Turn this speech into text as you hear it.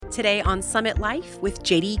Today on Summit Life with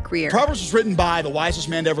JD Greear. Proverbs was written by the wisest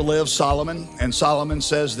man to ever live, Solomon. And Solomon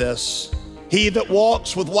says this: "He that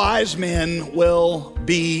walks with wise men will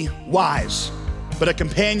be wise, but a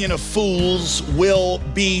companion of fools will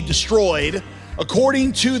be destroyed."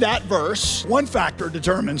 According to that verse, one factor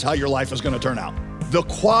determines how your life is going to turn out: the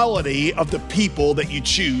quality of the people that you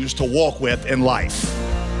choose to walk with in life.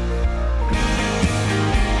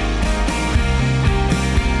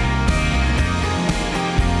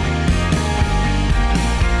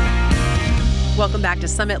 Welcome back to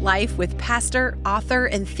Summit Life with pastor, author,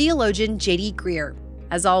 and theologian JD Greear.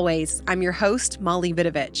 As always, I'm your host, Molly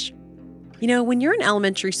Vidovich. You know, when you're in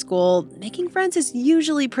elementary school, making friends is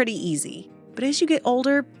usually pretty easy. But as you get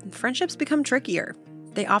older, friendships become trickier.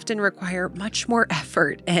 They often require much more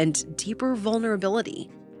effort and deeper vulnerability.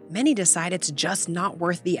 Many decide it's just not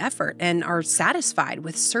worth the effort and are satisfied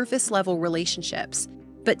with surface-level relationships.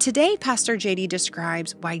 But today, Pastor JD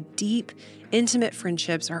describes why deep, intimate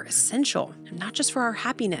friendships are essential, not just for our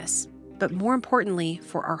happiness, but more importantly,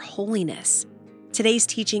 for our holiness. Today's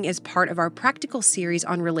teaching is part of our practical series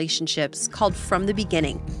on relationships called From the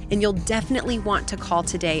Beginning, and you'll definitely want to call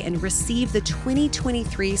today and receive the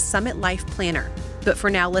 2023 Summit Life Planner. But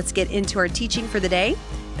for now, let's get into our teaching for the day.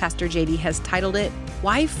 Pastor JD has titled it,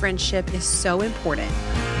 "Why Friendship is So Important."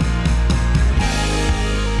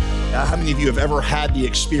 How many of you have ever had the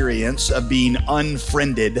experience of being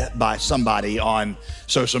unfriended by somebody on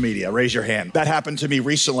social media? Raise your hand. That happened to me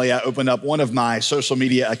recently. I opened up one of my social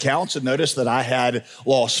media accounts and noticed that I had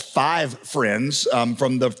lost 5 friends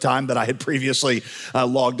from the time that I had previously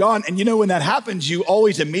logged on. And you know, when that happens, you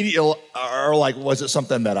always immediately are like, was it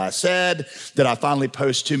something that I said? Did I finally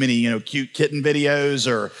post too many, cute kitten videos,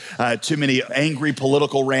 or too many angry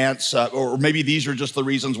political rants? Or maybe these are just the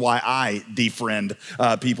reasons why I defriend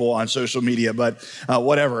people on social media, but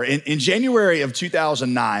whatever. In January of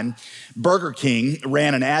 2009, Burger King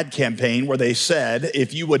ran an ad campaign where they said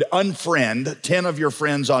if you would unfriend 10 of your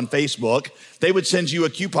friends on Facebook, they would send you a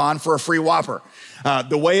coupon for a free Whopper.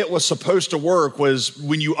 The way it was supposed to work was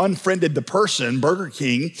when you unfriended the person, Burger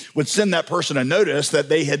King would send that person a notice that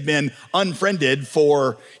they had been unfriended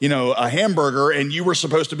for, a hamburger, and you were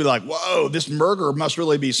supposed to be like, whoa, this burger must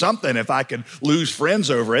really be something if I could lose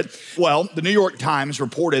friends over it. Well, the New York Times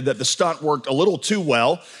reported that the stunt worked a little too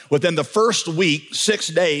well. Within the first week, 6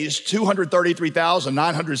 days,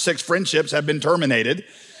 233,906 friendships have been terminated.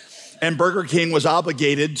 And Burger King was on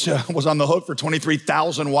the hook for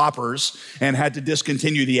 23,000 Whoppers and had to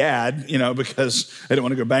discontinue the ad, because they didn't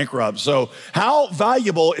want to go bankrupt. So how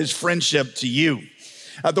valuable is friendship to you?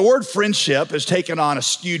 The word friendship has taken on a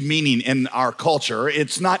skewed meaning in our culture.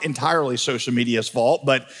 It's not entirely social media's fault,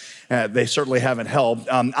 but they certainly haven't helped.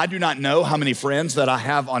 I do not know how many friends that I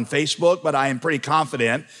have on Facebook, but I am pretty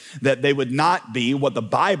confident that they would not be what the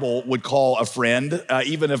Bible would call a friend,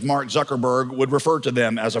 even if Mark Zuckerberg would refer to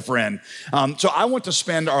them as a friend. So I want to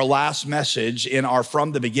spend our last message in our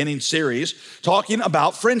From the Beginning series talking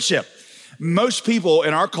about friendship. Most people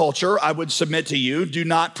in our culture, I would submit to you, do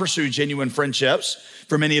not pursue genuine friendships.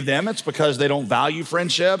 For many of them, it's because they don't value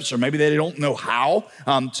friendships, or maybe they don't know how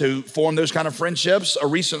to form those kind of friendships. A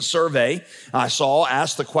recent survey I saw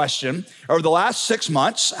asked the question, over the last 6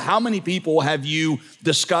 months, how many people have you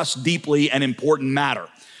discussed deeply an important matter?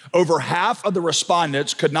 Over half of the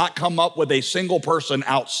respondents could not come up with a single person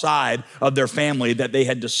outside of their family that they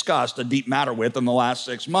had discussed a deep matter with in the last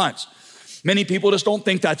 6 months. Many people just don't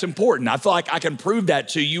think that's important. I feel like I can prove that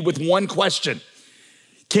to you with one question.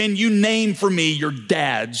 Can you name for me your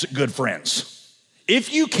dad's good friends?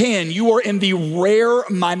 If you can, you are in the rare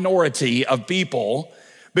minority of people,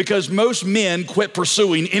 because most men quit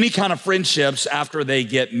pursuing any kind of friendships after they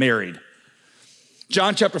get married.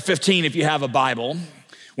 John chapter 15, if you have a Bible,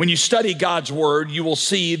 when you study God's word, you will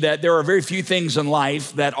see that there are very few things in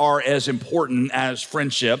life that are as important as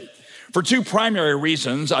friendship. For 2 primary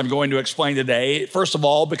reasons I'm going to explain today. First of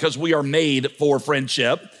all, because we are made for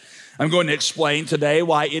friendship. I'm going to explain today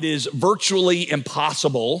why it is virtually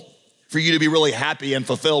impossible for you to be really happy and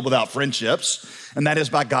fulfilled without friendships, and that is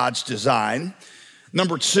by God's design.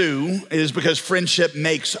 Number 2 is because friendship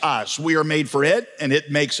makes us. We are made for it, and it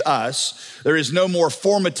makes us. There is no more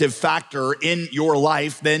formative factor in your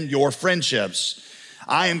life than your friendships.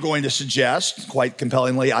 I am going to suggest, quite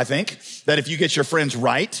compellingly, I think, that if you get your friends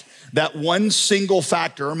right, that one single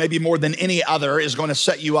factor, maybe more than any other, is going to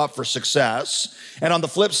set you up for success. And on the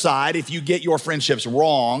flip side, if you get your friendships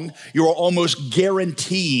wrong, you are almost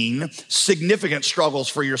guaranteeing significant struggles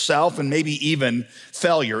for yourself and maybe even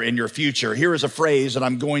failure in your future. Here is a phrase that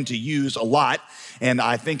I'm going to use a lot, and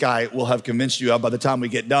I think I will have convinced you of by the time we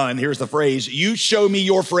get done. Here's the phrase: you show me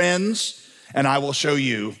your friends, and I will show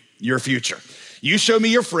you your future. You show me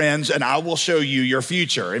your friends, and I will show you your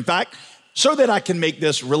future. In fact, so that I can make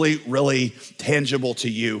this really, really tangible to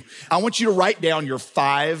you, I want you to write down your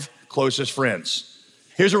 5 closest friends.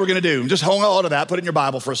 Here's what we're gonna do. Just hold on to that, put it in your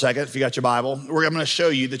Bible for a second, if you got your Bible. I'm gonna show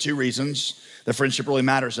you the 2 reasons that friendship really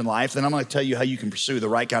matters in life. Then I'm gonna tell you how you can pursue the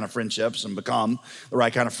right kind of friendships and become the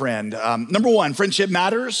right kind of friend. Number 1, friendship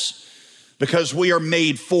matters because we are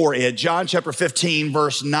made for it. John chapter 15,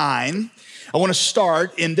 verse 9. I wanna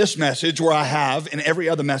start in this message where I have in every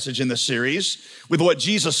other message in this series with what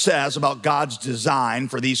Jesus says about God's design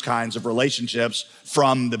for these kinds of relationships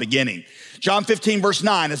from the beginning. John 15, verse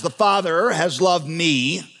 9, as the Father has loved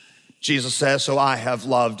me, Jesus says, so I have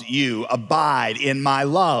loved you. Abide in my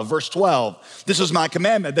love. Verse 12, this is my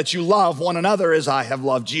commandment, that you love one another as I have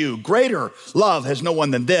loved you. Greater love has no one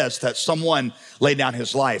than this, that someone lay down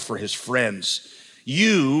his life for his friends.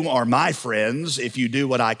 You are my friends if you do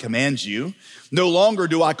what I command you. No longer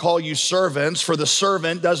do I call you servants, for the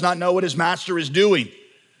servant does not know what his master is doing.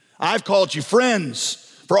 I've called you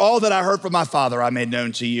friends, for all that I heard from my Father I made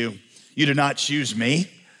known to you. You did not choose me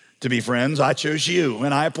to be friends. I chose you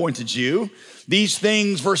and I appointed you. These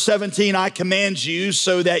things, verse 17, I command you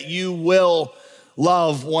so that you will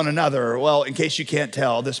love one another. Well, in case you can't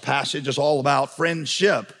tell, this passage is all about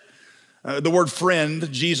friendship. The word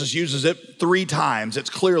friend, Jesus uses it 3 times.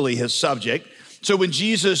 It's clearly his subject. So when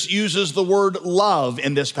Jesus uses the word love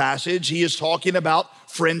in this passage, he is talking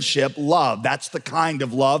about friendship love. That's the kind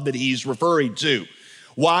of love that he's referring to.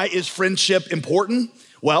 Why is friendship important?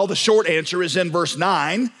 Well, the short answer is in verse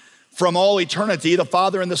 9. From all eternity, the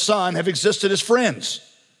Father and the Son have existed as friends.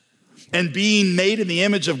 And being made in the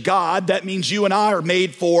image of God, that means you and I are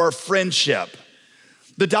made for friendship.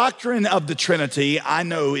 The doctrine of the Trinity, I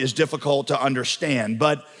know, is difficult to understand,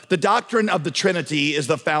 but the doctrine of the Trinity is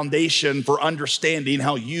the foundation for understanding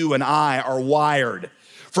how you and I are wired.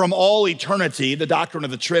 From all eternity, the doctrine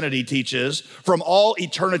of the Trinity teaches, from all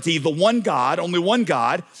eternity, the one God, only one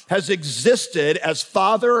God, has existed as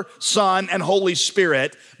Father, Son, and Holy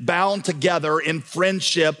Spirit bound together in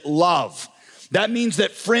friendship love. That means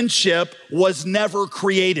that friendship was never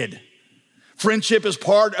created. Friendship is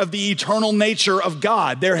part of the eternal nature of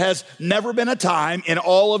God. There has never been a time in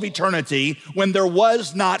all of eternity when there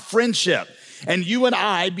was not friendship. And you and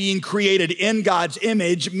I being created in God's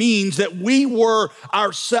image means that we were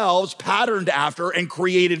ourselves patterned after and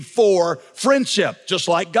created for friendship, just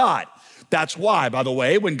like God. That's why, by the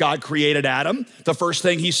way, when God created Adam, the first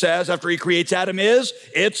thing he says after he creates Adam is,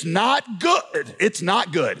 it's not good. It's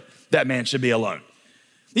not good that man should be alone.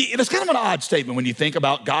 It's kind of an odd statement when you think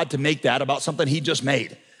about God to make that about something he just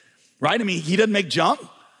made, right? I mean, he doesn't make junk.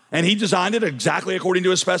 And he designed it exactly according to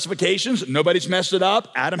his specifications. Nobody's messed it up.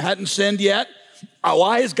 Adam hadn't sinned yet.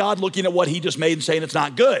 Why is God looking at what he just made and saying it's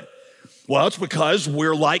not good? Well, it's because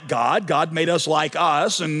we're like God. God made us like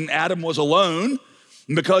us, and Adam was alone.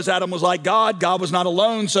 And because Adam was like God, God was not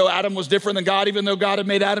alone, so Adam was different than God, even though God had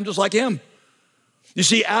made Adam just like him. You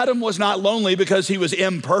see, Adam was not lonely because he was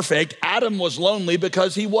imperfect. Adam was lonely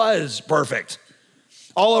because he was perfect.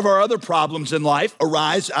 All of our other problems in life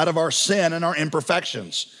arise out of our sin and our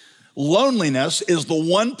imperfections. Loneliness is the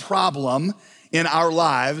one problem in our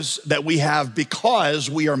lives that we have because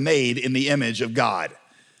we are made in the image of God.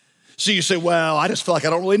 So you say, well, I just feel like I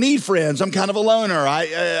don't really need friends. I'm kind of a loner.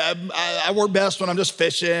 I work best when I'm just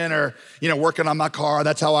fishing or, working on my car.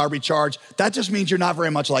 That's how I recharge. That just means you're not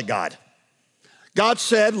very much like God. God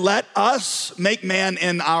said, let us make man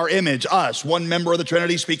in our image. Us, one member of the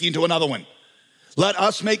Trinity speaking to another one. Let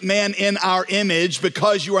us make man in our image.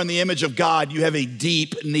 Because you are in the image of God, you have a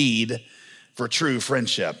deep need for true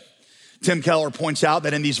friendship. Tim Keller points out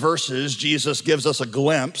that in these verses, Jesus gives us a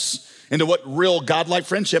glimpse into what real godlike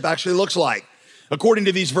friendship actually looks like. According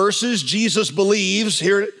to these verses, Jesus believes,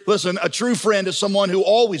 here, listen, a true friend is someone who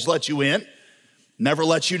always lets you in, never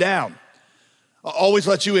lets you down. Always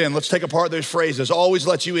let you in. Let's take apart those phrases. Always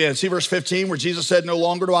let you in. See verse 15 where Jesus said, no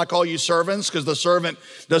longer do I call you servants because the servant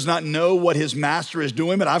does not know what his master is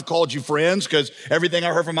doing, but I've called you friends because everything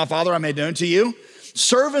I heard from my Father I made known to you.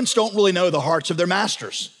 Servants don't really know the hearts of their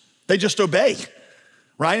masters. They just obey,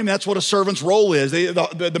 right? I mean, that's what a servant's role is.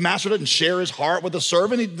 The master doesn't share his heart with the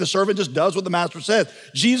servant. The servant just does what the master says.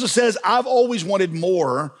 Jesus says, I've always wanted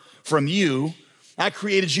more from you. I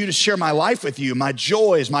created you to share my life with you, my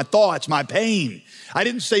joys, my thoughts, my pain. I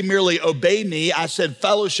didn't say merely obey me. I said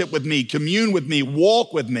fellowship with me, commune with me,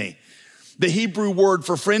 walk with me. The Hebrew word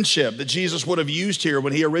for friendship that Jesus would have used here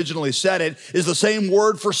when he originally said it is the same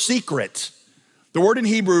word for secret. The word in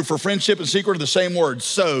Hebrew for friendship and secret are the same word,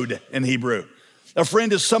 sod in Hebrew. A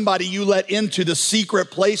friend is somebody you let into the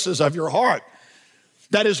secret places of your heart.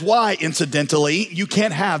 That is why, incidentally, you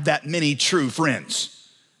can't have that many true friends.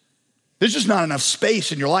 There's just not enough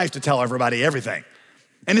space in your life to tell everybody everything.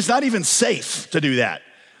 And it's not even safe to do that.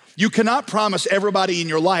 You cannot promise everybody in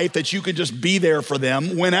your life that you can just be there for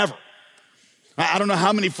them whenever. I don't know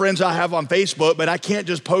how many friends I have on Facebook, but I can't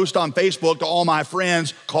just post on Facebook to all my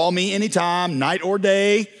friends, call me anytime, night or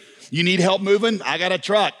day. You need help moving? I got a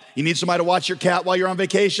truck. You need somebody to watch your cat while you're on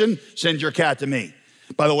vacation? Send your cat to me.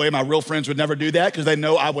 By the way, my real friends would never do that because they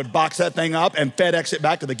know I would box that thing up and FedEx it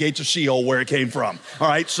back to the gates of Sheol where it came from. All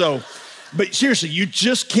right, so, but seriously, you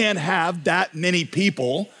just can't have that many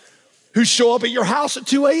people who show up at your house at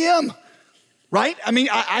 2 a.m., right? I mean,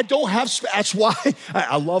 I don't have, that's why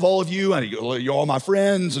I love all of you, and you're all my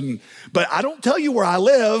friends, but I don't tell you where I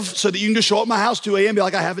live so that you can just show up at my house 2 a.m. and be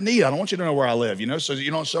like, I have a need. I don't want you to know where I live, so that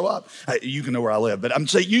you don't show up. You can know where I live, but I'm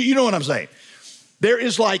saying, you know what I'm saying. There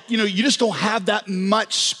is you just don't have that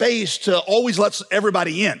much space to always let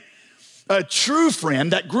everybody in. A true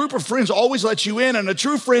friend, that group of friends always lets you in, and a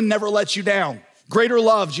true friend never lets you down. Greater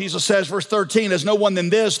love, Jesus says, verse 13, is no one than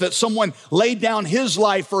this, that someone laid down his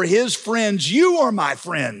life for his friends. You are my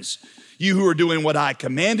friends, you who are doing what I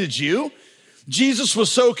commanded you. Jesus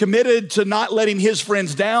was so committed to not letting his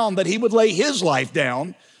friends down that he would lay his life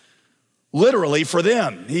down literally for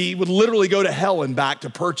them. He would literally go to hell and back to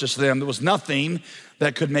purchase them. There was nothing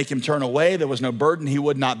that could make him turn away. There was no burden he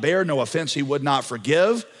would not bear, no offense he would not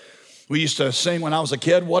forgive. We used to sing when I was a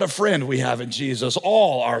kid, what a friend we have in Jesus,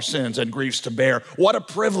 all our sins and griefs to bear. What a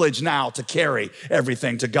privilege now to carry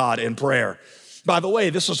everything to God in prayer. By the way,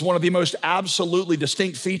 this is one of the most absolutely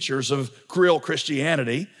distinct features of Creole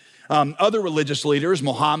Christianity. Other religious leaders,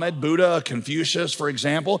 Muhammad, Buddha, Confucius, for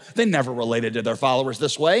example, they never related to their followers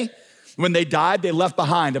this way. When they died, they left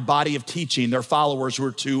behind a body of teaching their followers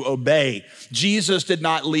were to obey. Jesus did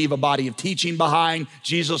not leave a body of teaching behind.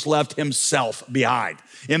 Jesus left himself behind.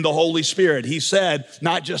 In the Holy Spirit, he said,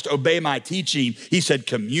 not just obey my teaching, he said,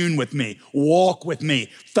 commune with me, walk with me,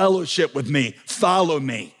 fellowship with me, follow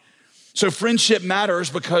me. So friendship matters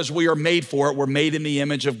because we are made for it. We're made in the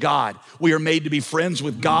image of God. We are made to be friends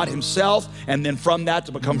with God himself, and then from that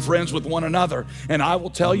to become friends with one another. And I will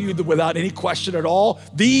tell you that without any question at all,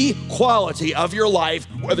 the quality of your life,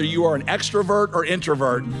 whether you are an extrovert or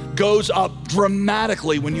introvert, goes up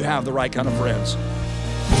dramatically when you have the right kind of friends.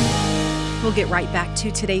 We'll get right back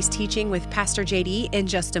to today's teaching with Pastor JD in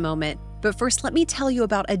just a moment. But first, let me tell you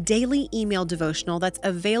about a daily email devotional that's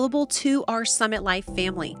available to our Summit Life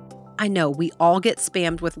family. I know we all get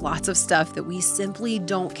spammed with lots of stuff that we simply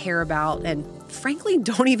don't care about and frankly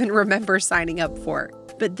don't even remember signing up for.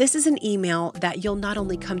 But this is an email that you'll not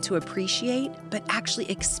only come to appreciate, but actually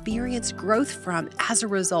experience growth from as a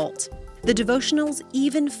result. The devotionals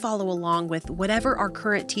even follow along with whatever our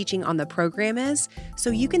current teaching on the program is, so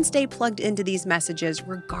you can stay plugged into these messages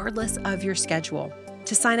regardless of your schedule.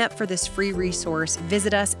 To sign up for this free resource,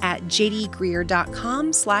 visit us at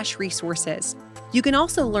jdgreer.com/resources. You can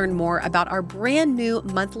also learn more about our brand new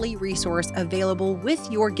monthly resource available with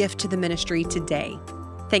your gift to the ministry today.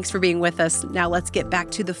 Thanks for being with us. Now let's get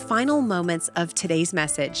back to the final moments of today's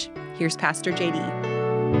message. Here's Pastor JD.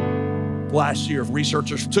 Last year,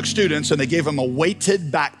 researchers took students and they gave them a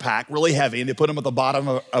weighted backpack, really heavy, and they put them at the bottom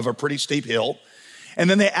of a pretty steep hill. And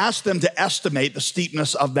then they asked them to estimate the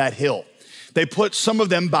steepness of that hill. They put some of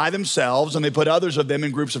them by themselves and they put others of them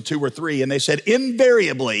in groups of 2 or 3. And they said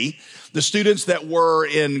invariably, the students that were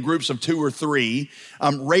in groups of 2 or 3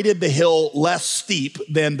 rated the hill less steep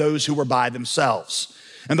than those who were by themselves.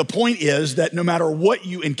 And the point is that no matter what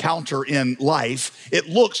you encounter in life, it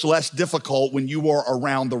looks less difficult when you are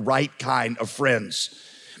around the right kind of friends.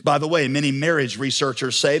 By the way, many marriage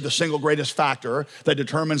researchers say the single greatest factor that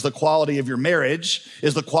determines the quality of your marriage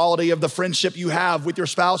is the quality of the friendship you have with your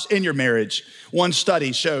spouse in your marriage. One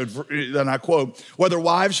study showed, and I quote, whether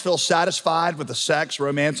wives feel satisfied with the sex,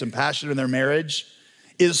 romance, and passion in their marriage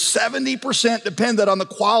is 70% dependent on the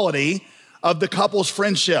quality of the couple's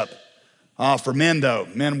friendship. For men, though,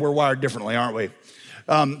 men, we're wired differently, aren't we?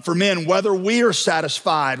 For men, whether we are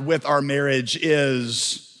satisfied with our marriage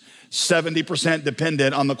is 70%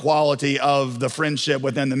 dependent on the quality of the friendship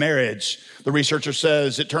within the marriage. The researcher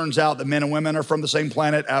says it turns out that men and women are from the same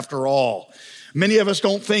planet after all. Many of us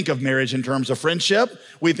don't think of marriage in terms of friendship.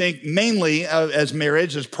 We think mainly as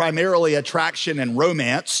marriage as primarily attraction and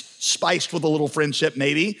romance, spiced with a little friendship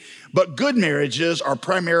maybe. But good marriages are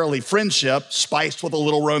primarily friendship, spiced with a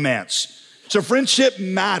little romance. So friendship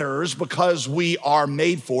matters because we are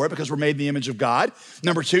made for it, because we're made in the image of God.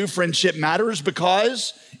 Number 2, friendship matters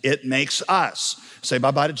because it makes us. Say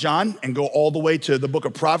bye-bye to John and go all the way to the book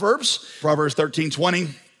of Proverbs. Proverbs 13:20.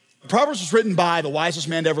 Proverbs was written by the wisest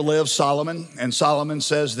man to ever live, Solomon, and Solomon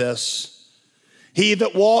says this: he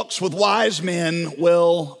that walks with wise men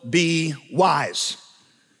will be wise,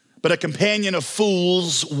 but a companion of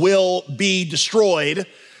fools will be destroyed.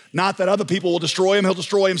 Not that other people will destroy him, he'll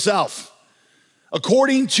destroy himself.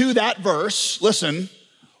 According to that verse, listen,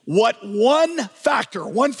 what one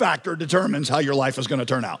factor determines how your life is going to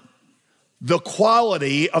turn out. The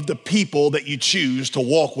quality of the people that you choose to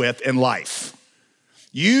walk with in life.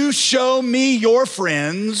 You show me your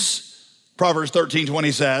friends, Proverbs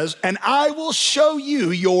 13:20 says, and I will show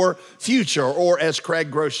you your future. Or as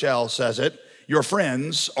Craig Groeschel says it, your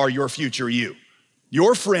friends are your future you.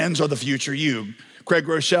 Your friends are the future you. Craig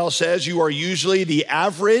Groeschel says you are usually the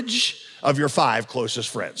average of your 5 closest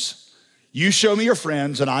friends. You show me your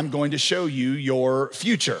friends and I'm going to show you your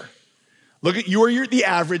future. Look at you're the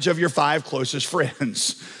average of your 5 closest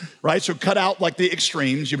friends, right? So cut out like the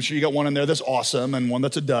extremes. I'm sure you got one in there that's awesome and one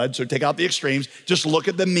that's a dud. So take out the extremes. Just look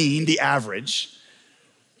at the mean, the average.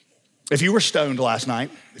 If you were stoned last night,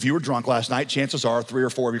 if you were drunk last night, chances are 3 or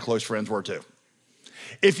 4 of your close friends were too.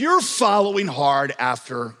 If you're following hard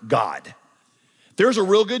after God, there's a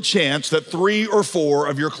real good chance that 3 or 4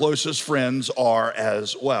 of your closest friends are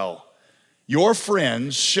as well. Your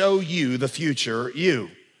friends show you the future you.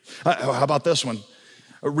 How about this one?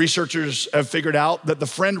 Researchers have figured out that the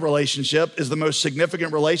friend relationship is the most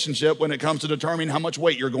significant relationship when it comes to determining how much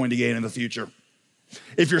weight you're going to gain in the future.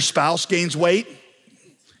 If your spouse gains weight,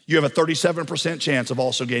 you have a 37% chance of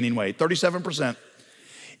also gaining weight, 37%.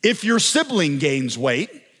 If your sibling gains weight,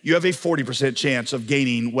 you have a 40% chance of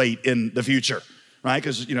gaining weight in the future, right?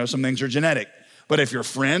 Because, some things are genetic. But if your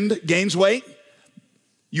friend gains weight,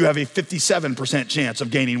 you have a 57% chance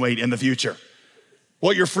of gaining weight in the future.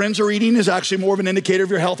 What your friends are eating is actually more of an indicator of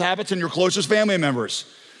your health habits than your closest family members.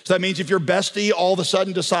 So that means if your bestie all of a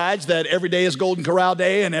sudden decides that every day is Golden Corral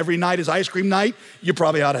Day and every night is ice cream night, you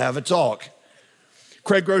probably ought to have a talk.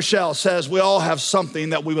 Craig Groeschel says we all have something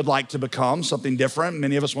that we would like to become, something different.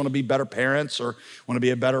 Many of us want to be better parents or want to be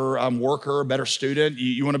a better worker, a better student.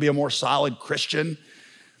 You want to be a more solid Christian.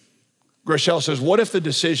 Groeschel says, what if the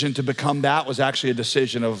decision to become that was actually a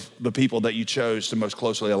decision of the people that you chose to most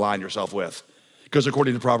closely align yourself with? Because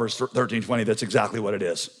according to Proverbs 13:20, that's exactly what it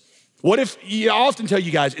is. What if, I often tell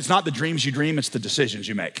you guys, it's not the dreams you dream, it's the decisions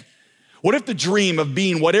you make. What if the dream of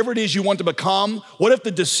being whatever it is you want to become, what if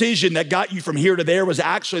the decision that got you from here to there was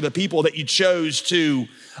actually the people that you chose to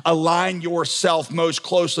align yourself most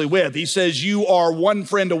closely with? He says you are one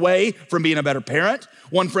friend away from being a better parent,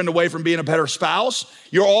 one friend away from being a better spouse.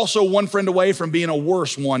 You're also one friend away from being a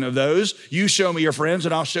worse one of those. You show me your friends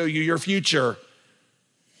and I'll show you your future.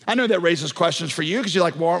 I know that raises questions for you because you're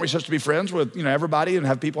like, well, aren't we supposed to be friends with everybody and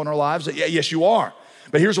have people in our lives? Yeah, yes, you are.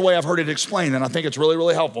 But here's the way I've heard it explained, and I think it's really,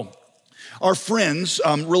 really helpful. Our friends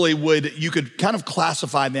you could kind of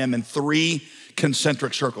classify them in 3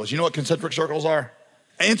 concentric circles. You know what concentric circles are?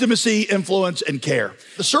 Intimacy, influence, and care.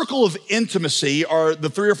 The circle of intimacy are the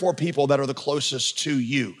 3 or 4 people that are the closest to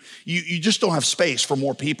you. You just don't have space for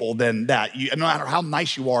more people than that. No matter how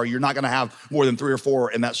nice you are, you're not gonna have more than 3 or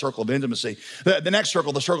 4 in that circle of intimacy. The next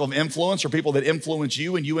circle, the circle of influence, are people that influence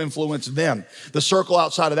you and you influence them. The circle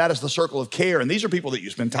outside of that is the circle of care. And these are people that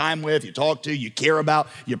you spend time with, you talk to, you care about,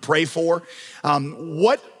 you pray for.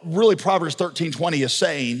 What really Proverbs 13:20 is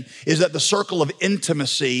saying is that the circle of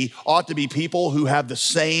intimacy ought to be people who have the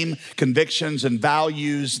same convictions and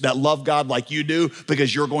values that love God like you do,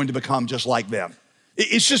 because you're going to become just like them.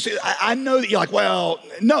 It's just, I know that you're like, well,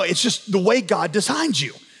 no, it's just the way God designed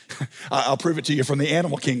you. I'll prove it to you from the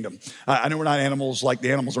animal kingdom. I know we're not animals like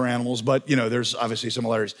the animals are animals, but there's obviously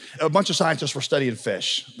similarities. A bunch of scientists were studying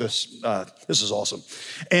fish. This is awesome.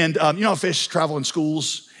 And how fish travel in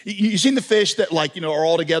schools? You've seen the fish that are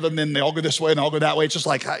all together and then they all go this way and they all go that way. It's just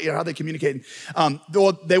like how they communicate.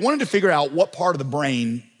 They wanted to figure out what part of the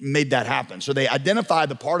brain made that happen. So they identified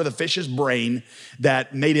the part of the fish's brain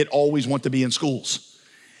that made it always want to be in schools.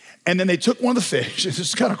 And then they took one of the fish, this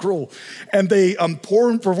is kind of cruel, and they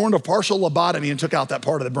performed a partial lobotomy and took out that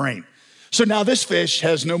part of the brain. So now this fish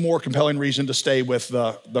has no more compelling reason to stay with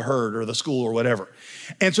the herd or the school or whatever.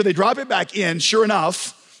 And so they drop it back in. Sure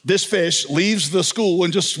enough, this fish leaves the school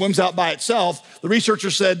and just swims out by itself. The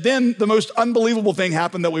researchers said then the most unbelievable thing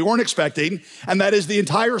happened that we weren't expecting, and that is the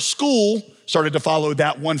entire school started to follow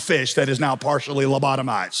that one fish that is now partially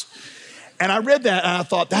lobotomized. And I read that and I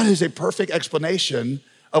thought that is a perfect explanation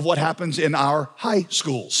of what happens in our high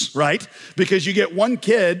schools, right? Because you get one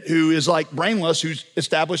kid who is like brainless, who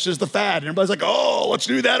establishes the fad, and everybody's like, oh, let's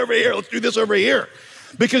do that over here, let's do this over here.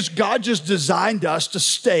 Because God just designed us to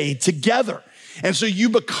stay together. And so you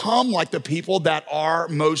become like the people that are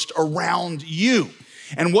most around you.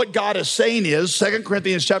 And what God is saying is, 2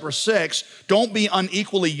 Corinthians chapter 6, don't be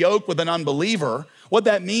unequally yoked with an unbeliever. What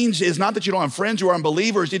that means is not that you don't have friends who are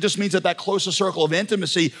unbelievers. It just means that closest circle of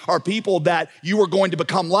intimacy are people that you are going to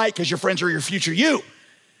become like because your friends are your future you.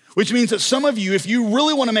 Which means that some of you, if you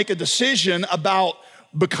really want to make a decision about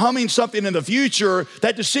becoming something in the future,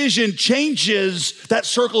 that decision changes that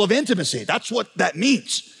circle of intimacy. That's what that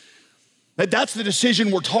means. That's the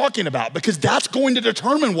decision we're talking about, because that's going to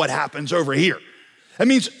determine what happens over here. That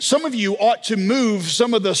means some of you ought to move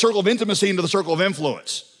some of the circle of intimacy into the circle of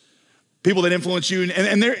influence. People that influence you,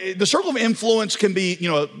 and the circle of influence can be,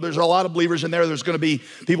 there's a lot of believers in there. There's going to be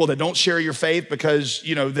people that don't share your faith because,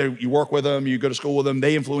 you work with them, you go to school with them,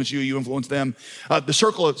 they influence you, you influence them.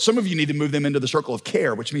 Some of you need to move them into the circle of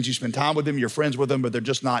care, which means you spend time with them, you're friends with them, but they're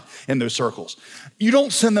just not in those circles. You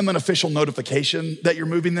don't send them an official notification that you're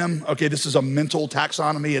moving them. Okay, this is a mental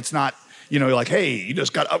taxonomy. It's not, like, hey, you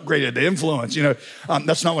just got upgraded to influence.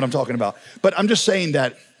 That's not what I'm talking about. But I'm just saying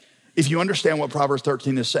that if you understand what Proverbs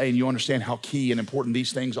 13 is saying, you understand how key and important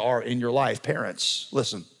these things are in your life. Parents,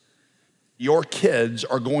 listen, your kids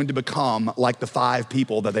are going to become like the 5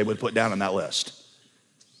 people that they would put down on that list.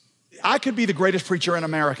 I could be the greatest preacher in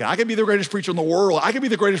America. I could be the greatest preacher in the world. I could be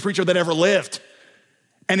the greatest preacher that ever lived.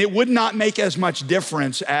 And it would not make as much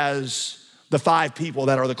difference as the 5 people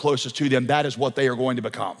that are the closest to them. That is what they are going to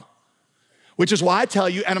become. Which is why I tell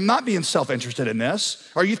you, and I'm not being self-interested in this.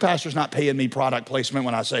 Our youth pastor's not paying me product placement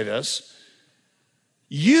when I say this.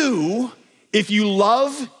 You, if you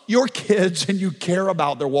love your kids and you care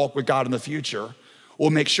about their walk with God in the future,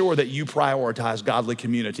 will make sure that you prioritize godly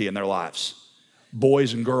community in their lives.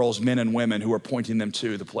 Boys and girls, men and women who are pointing them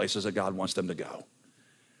to the places that God wants them to go.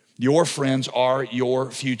 Your friends are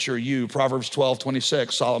your future you. Proverbs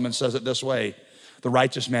 12:26, Solomon says it this way: the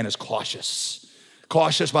righteous man is cautious.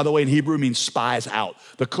 Cautious, by the way, in Hebrew means spies out.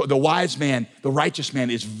 The wise man, the righteous man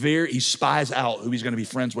he spies out who he's gonna be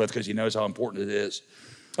friends with because he knows how important it is.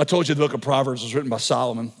 I told you the book of Proverbs was written by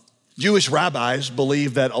Solomon. Jewish rabbis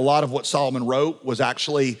believe that a lot of what Solomon wrote was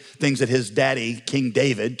actually things that his daddy, King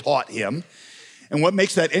David, taught him. And what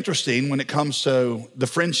makes that interesting when it comes to the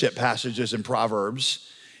friendship passages in Proverbs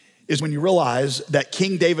is when you realize that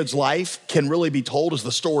King David's life can really be told as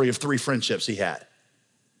the story of 3 friendships he had.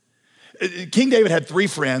 King David had 3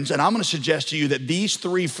 friends, and I'm gonna suggest to you that these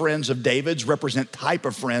 3 friends of David's represent type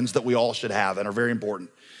of friends that we all should have and are very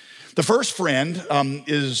important. The first friend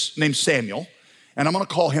is named Samuel, and I'm gonna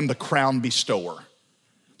call him the crown bestower.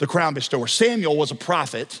 The crown bestower. Samuel was a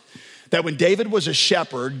prophet that when David was a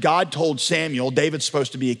shepherd, God told Samuel, David's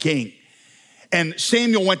supposed to be a king. And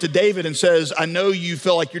Samuel went to David and says, I know you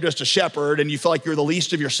feel like you're just a shepherd and you feel like you're the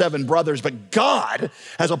least of your 7 brothers, but God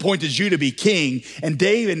has appointed you to be king. And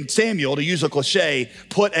David and Samuel, to use a cliche,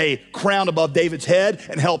 put a crown above David's head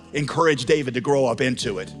and help encourage David to grow up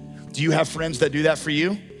into it. Do you have friends that do that for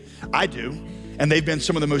you? I do. And they've been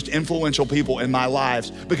some of the most influential people in my lives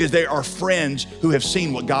because they are friends who have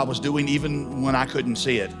seen what God was doing even when I couldn't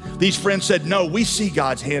see it. These friends said, no, we see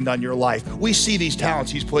God's hand on your life. We see these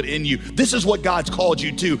talents he's put in you. This is what God's called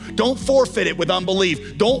you to. Don't forfeit it with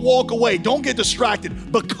unbelief. Don't walk away. Don't get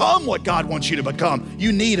distracted. Become what God wants you to become.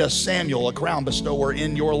 You need a Samuel, a crown bestower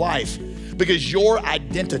in your life because your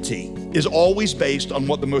identity is always based on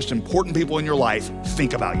what the most important people in your life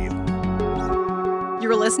think about you.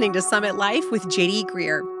 You're listening to Summit Life with J.D.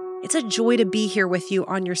 Greear. It's a joy to be here with you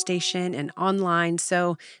on your station and online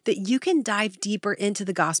so that you can dive deeper into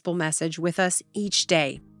the gospel message with us each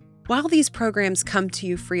day. While these programs come to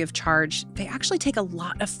you free of charge, they actually take a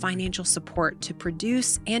lot of financial support to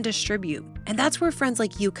produce and distribute. And that's where friends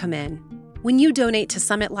like you come in. When you donate to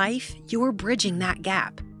Summit Life, you're bridging that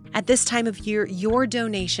gap. At this time of year, your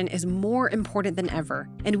donation is more important than ever,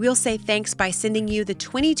 and we'll say thanks by sending you the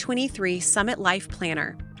 2023 Summit Life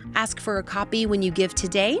Planner. Ask for a copy when you give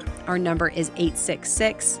today. Our number is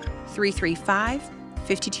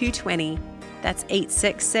 866-335-5220. That's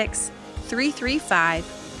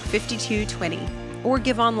 866-335-5220. Or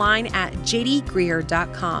give online at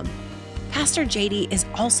jdgreear.com. Pastor JD is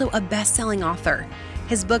also a best-selling author.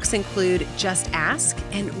 His books include Just Ask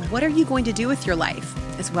and What Are You Going to Do with Your Life,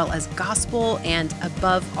 as well as Gospel and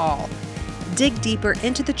Above All. Dig deeper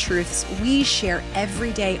into the truths we share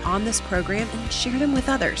every day on this program and share them with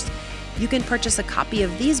others. You can purchase a copy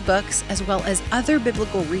of these books as well as other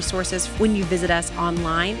biblical resources when you visit us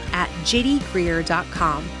online at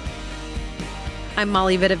jdgreear.com. I'm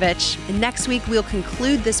Molly Vidovich, and next week we'll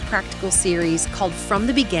conclude this practical series called From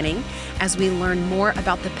the Beginning as we learn more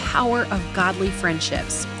about the power of godly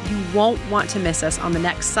friendships. You won't want to miss us on the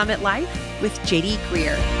next Summit Life with J.D.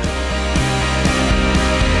 Greear.